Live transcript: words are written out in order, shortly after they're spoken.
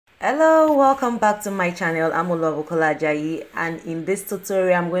Hello, welcome back to my channel. I'm Oluwabukola, and in this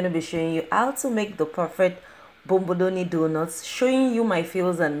tutorial I'm going to be showing you how to make the perfect bomboloni donuts, showing you my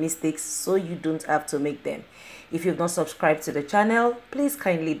fails and mistakes so you don't have to make them. If you've not subscribed to the channel, please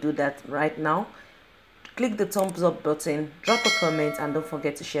kindly do that right now. Click the thumbs up button, drop a comment, and don't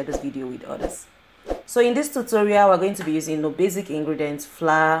forget to share this video with others. So in this tutorial we're going to be using basic ingredients: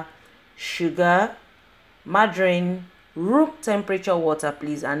 flour, sugar, margarine, room temperature water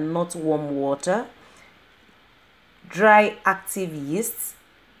please, and not warm water, dry active yeast,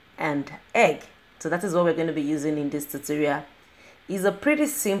 and egg. So that is what we're going to be using in this tutorial. It's a pretty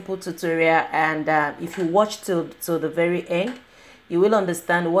simple tutorial, and if you watch till the very end, you will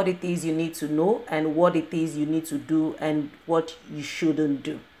understand what it is you need to know and what it is you need to do and what you shouldn't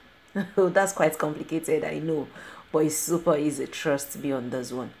do. That's quite complicated, I know, but it's super easy, trust me on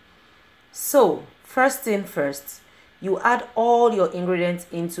this one. So first thing first, you add all your ingredients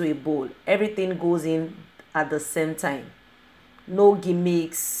into a bowl. Everything goes in at the same time. No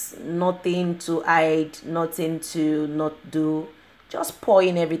gimmicks, nothing to hide, nothing to not do. Just pour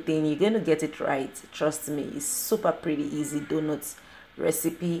in everything. You're going to get it right. Trust me, it's super pretty easy donuts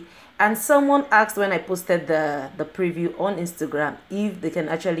recipe. And someone asked when I posted the preview on Instagram if they can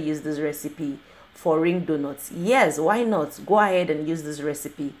actually use this recipe for ring donuts. Yes, why not? Go ahead and use this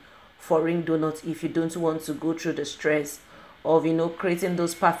recipe for ring donuts if you don't want to go through the stress of creating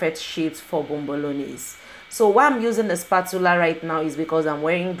those perfect shapes for bombolonis. So why I'm using a spatula right now is because I'm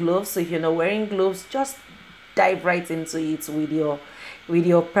wearing gloves. So if you're not wearing gloves, just dive right into it with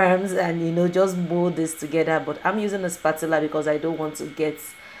your palms and just mold this together. But I'm using a spatula because I don't want to get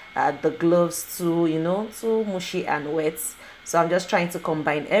the gloves too mushy and wet. So I'm just trying to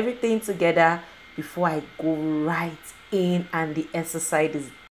combine everything together before I go right in, and the exercise is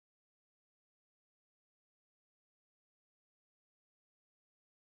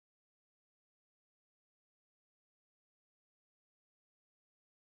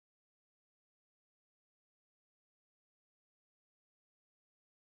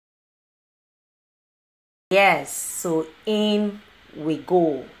yes. So in we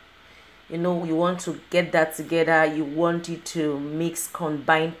go. You want to get that together, you want it to mix,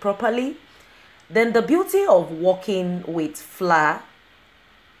 combine properly. Then the beauty of working with flour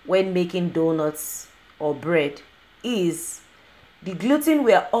when making donuts or bread is the gluten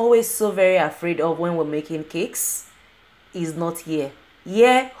we are always so very afraid of when we're making cakes is not here.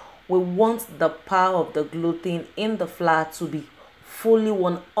 Here we want the power of the gluten in the flour to be fully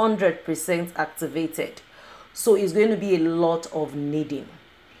 100% activated. So it's going to be a lot of kneading,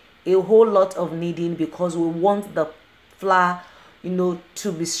 a whole lot of kneading, because we want the flour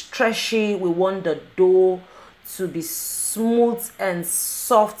to be stretchy. We want the dough to be smooth and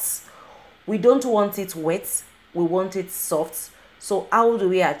soft. We don't want it wet, we want it soft. So how do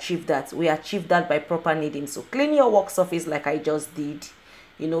we achieve that? We achieve that by proper kneading. So clean your work surface like I just did.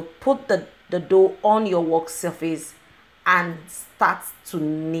 Put the dough on your work surface and start to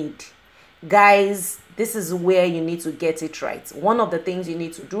knead. Guys, this is where you need to get it right. One of the things you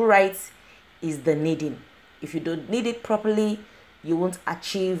need to do right is the kneading. If you don't knead it properly, you won't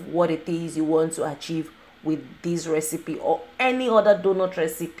achieve what it is you want to achieve with this recipe or any other donut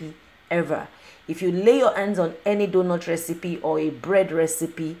recipe ever. If you lay your hands on any donut recipe or a bread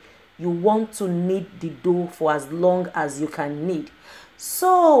recipe, you want to knead the dough for as long as you can knead.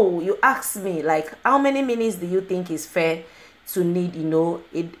 So you ask me, like, how many minutes do you think is fair to knead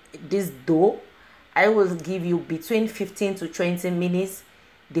this dough? I will give you between 15 to 20 minutes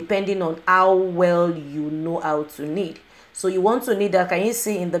depending on how well you know how to knead. So you want to knead that. Can you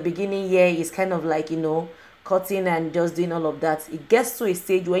see in the beginning here it's kind of like cutting and just doing all of that. It gets to a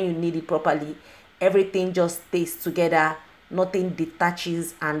stage when you knead it properly, everything just stays together, nothing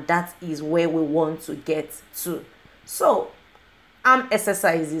detaches, and that is where we want to get to. So arm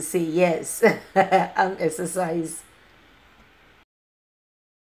exercise, you say yes. Arm exercise.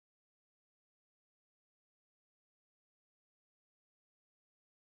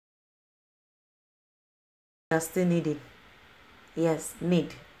 You're still kneading. Yes,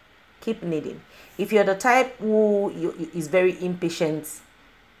 knead. Keep kneading. If you're the type who is very impatient,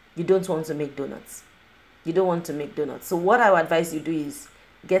 you don't want to make donuts. You don't want to make donuts. So what I would advise you do is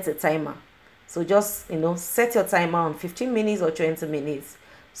get a timer. So just set your timer on 15 minutes or 20 minutes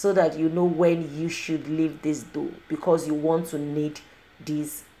so that you know when you should leave this dough, because you want to knead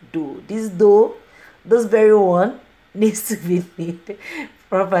this dough. This dough, this very one, needs to be kneaded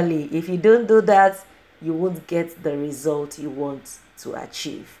properly. If you don't do that, you won't get the result you want to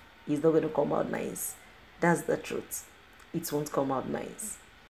achieve. It's not going to come out nice. That's the truth. It won't come out nice.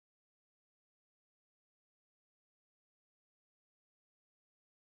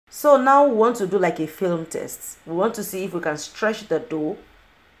 So now we want to do like a film test. We want to see if we can stretch the dough,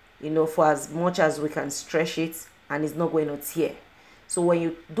 for as much as we can stretch it, and it's not going to tear. So when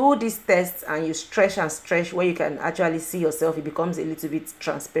you do this test and you stretch and stretch, where you can actually see yourself, it becomes a little bit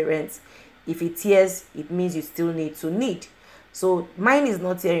transparent. If it tears, it means you still need to knead. So mine is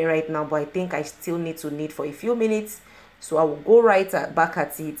not tearing right now, but I think I still need to knead for a few minutes. So I will go back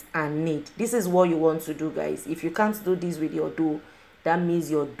at it and knead. This is what you want to do, guys. If you can't do this with your dough, that means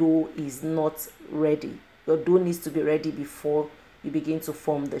your dough is not ready. Your dough needs to be ready before you begin to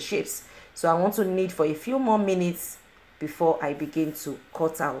form the shapes. So I want to knead for a few more minutes before I begin to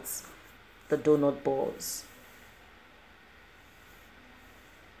cut out the donut balls.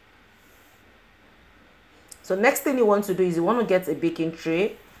 So next thing you want to do is you want to get a baking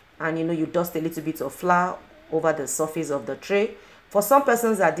tray, and you dust a little bit of flour over the surface of the tray. For some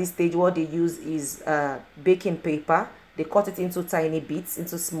persons at this stage, what they use is baking paper. They cut it into tiny bits,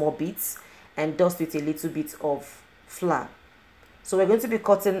 into small bits, and dust with a little bit of flour. So we're going to be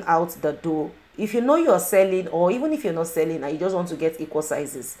cutting out the dough. If you know you're selling, or even if you're not selling and you just want to get equal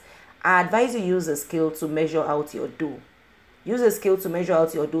sizes, I advise you use a scale to measure out your dough. Use a scale to measure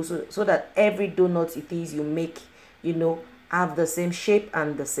out your dough so that every donut it is you make, have the same shape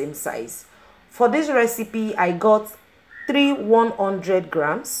and the same size. For this recipe, I got 3 100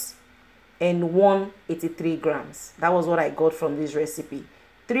 grams and 183 grams. That was what I got from this recipe.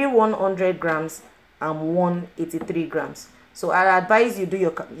 3 100 grams and 183 grams. So I advise you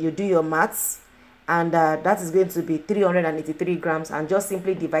do your maths, and that is going to be 383 grams, and just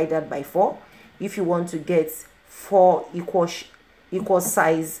simply divide that by 4 if you want to get 4 equal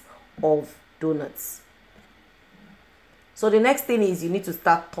size of donuts. So the next thing is you need to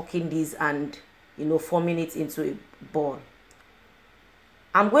start tucking these and forming it into a ball.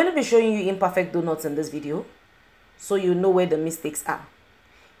 I'm going to be showing you imperfect donuts in this video, so you know where the mistakes are.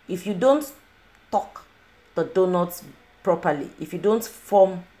 If you don't tuck the donuts properly, if you don't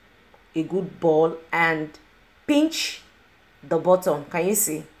form a good ball and pinch the bottom, can you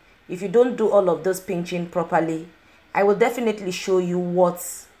see? If you don't do all of this pinching properly, I will definitely show you what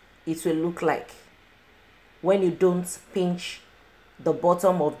it will look like when you don't pinch the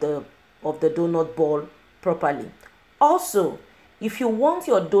bottom of the donut ball properly. Also, if you want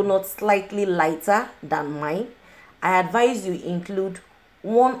your donut slightly lighter than mine, I advise you include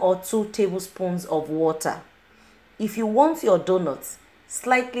 1 or 2 tablespoons of water. If you want your donuts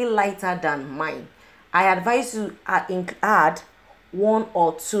slightly lighter than mine, I advise you add 1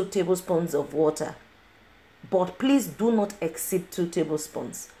 or 2 tablespoons of water. But please do not exceed 2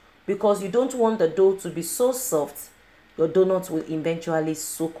 tablespoons, because you don't want the dough to be so soft your donuts will eventually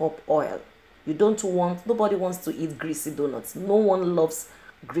soak up oil. Nobody wants to eat greasy donuts. No one loves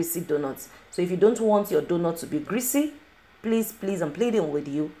greasy donuts. So if you don't want your donut to be greasy, please, I'm pleading with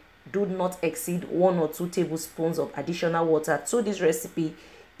you, do not exceed 1 or 2 tablespoons of additional water to this recipe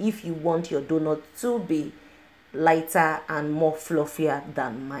if you want your donut to be lighter and more fluffier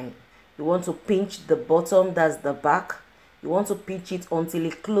than mine. You want to pinch the bottom, that's the back. You want to pinch it until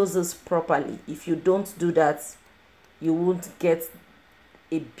it closes properly. If you don't do that, you won't get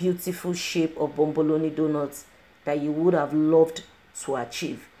a beautiful shape of bomboloni donuts that you would have loved to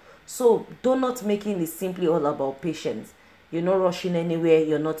achieve. So donut making is simply all about patience. You're not rushing anywhere.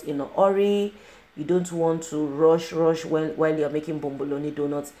 You're not in a hurry. You don't want to rush while you're making bomboloni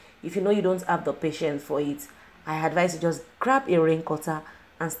donuts. If you know you don't have the patience for it, I advise you just grab a ring cutter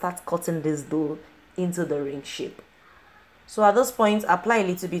and start cutting this dough into the ring shape. So at this point, apply a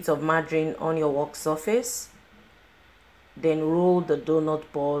little bit of margarine on your work surface. Then roll the donut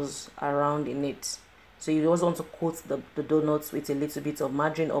balls around in it. So you also want to coat the donuts with a little bit of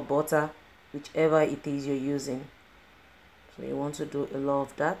margarine or butter, whichever it is you're using. So you want to do a lot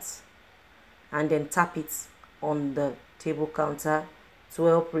of that, and then tap it on the table counter to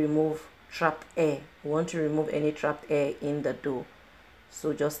help remove trapped air. You want to remove any trapped air in the dough.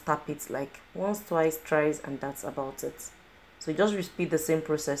 So just tap it like once, twice, thrice, and that's about it. So just repeat the same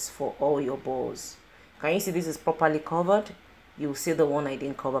process for all your balls. Can you see this is properly covered? You'll see the one I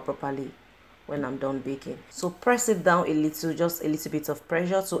didn't cover properly when I'm done baking. So press it down a little, just a little bit of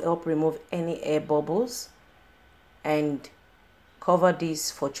pressure to help remove any air bubbles, and cover this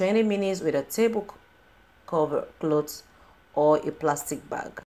for 20 minutes with a table cover cloth or a plastic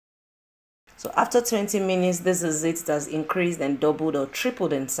bag. So after 20 minutes, this is it. It has increased and doubled or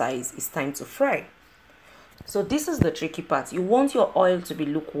tripled in size. It's time to fry. So this is the tricky part. You want your oil to be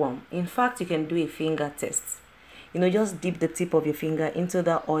lukewarm. In fact, you can do a finger test. Just dip the tip of your finger into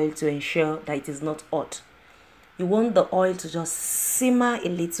the oil to ensure that it is not hot. You want the oil to just simmer a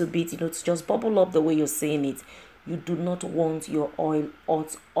little bit, to just bubble up the way you're seeing it. You do not want your oil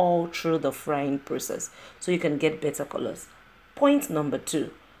hot all through the frying process so you can get better colors. Point number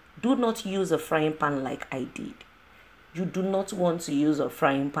 2, do not use a frying pan like I did. You do not want to use a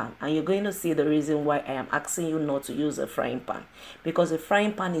frying pan, and you're going to see the reason why I am asking you not to use a frying pan, because a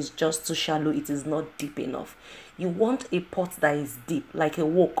frying pan is just too shallow. It is not deep enough. You want a pot that is deep, like a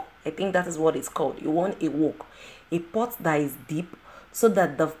wok. I think that is what it's called. You want a wok, a pot that is deep, so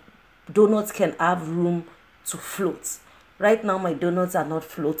that the donuts can have room to float. Right now my donuts are not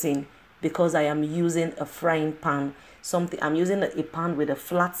floating because I am using a frying pan. I'm using a pan with a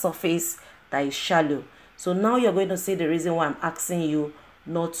flat surface that is shallow. So now you're going to see the reason why I'm asking you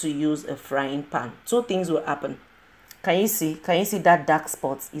not to use a frying pan. Two things will happen. Can you see that dark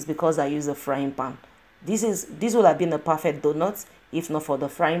spot is because I use a frying pan. This would have been a perfect donut if not for the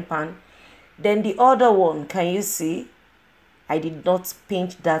frying pan. Then the other one, can you see? I did not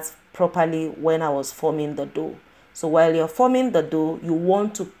pinch that properly when I was forming the dough. So while you're forming the dough, you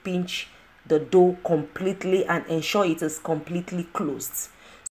want to pinch the dough completely and ensure it is completely closed.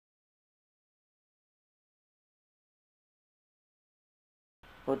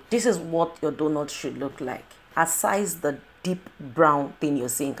 But this is what your donut should look like. Aside the deep brown thing you're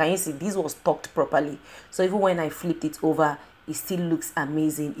seeing, can you see this was tucked properly? So even when I flipped it over, it still looks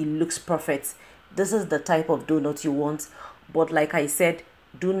amazing. It looks perfect. This is the type of donut you want. But like I said,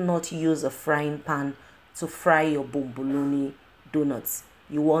 do not use a frying pan to fry your bomboloni donuts.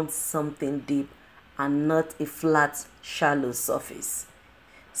 You want something deep and not a flat, shallow surface.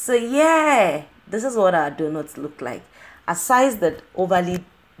 So yeah, this is what our donuts look like. Aside the overly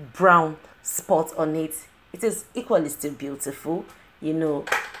brown spot on it, it is equally still beautiful, you know.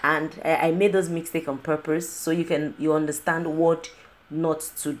 And I made those mistake on purpose so you understand what not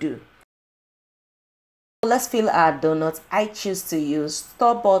to do. Let's fill our donuts. I choose to use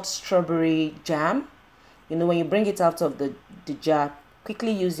store-bought strawberry jam. You know, when you bring it out of the jar,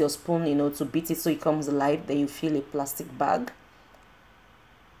 quickly use your spoon, you know, to beat it so it comes alive. Then you fill a plastic bag.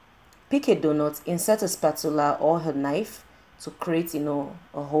 Pick a donut, insert a spatula or a knife to create, you know,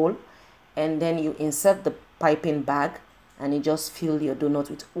 a hole, and then you insert the piping bag and you just fill your donut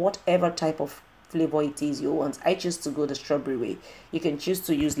with whatever type of flavor it is you want. I choose to go the strawberry way. You can choose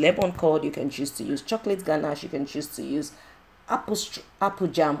to use lemon curd, you can choose to use chocolate ganache, you can choose to use apple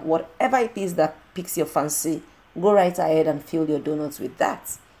jam, whatever it is that piques your fancy. Go right ahead and fill your donuts with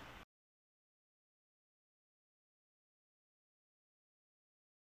that.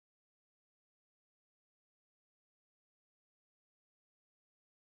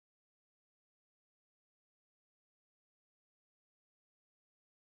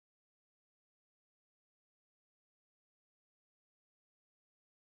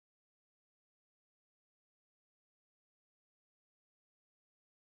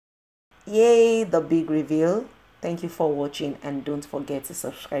 Yay, the big reveal. Thank you for watching, and don't forget to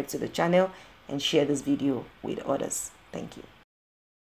subscribe to the channel and share this video with others. Thank you.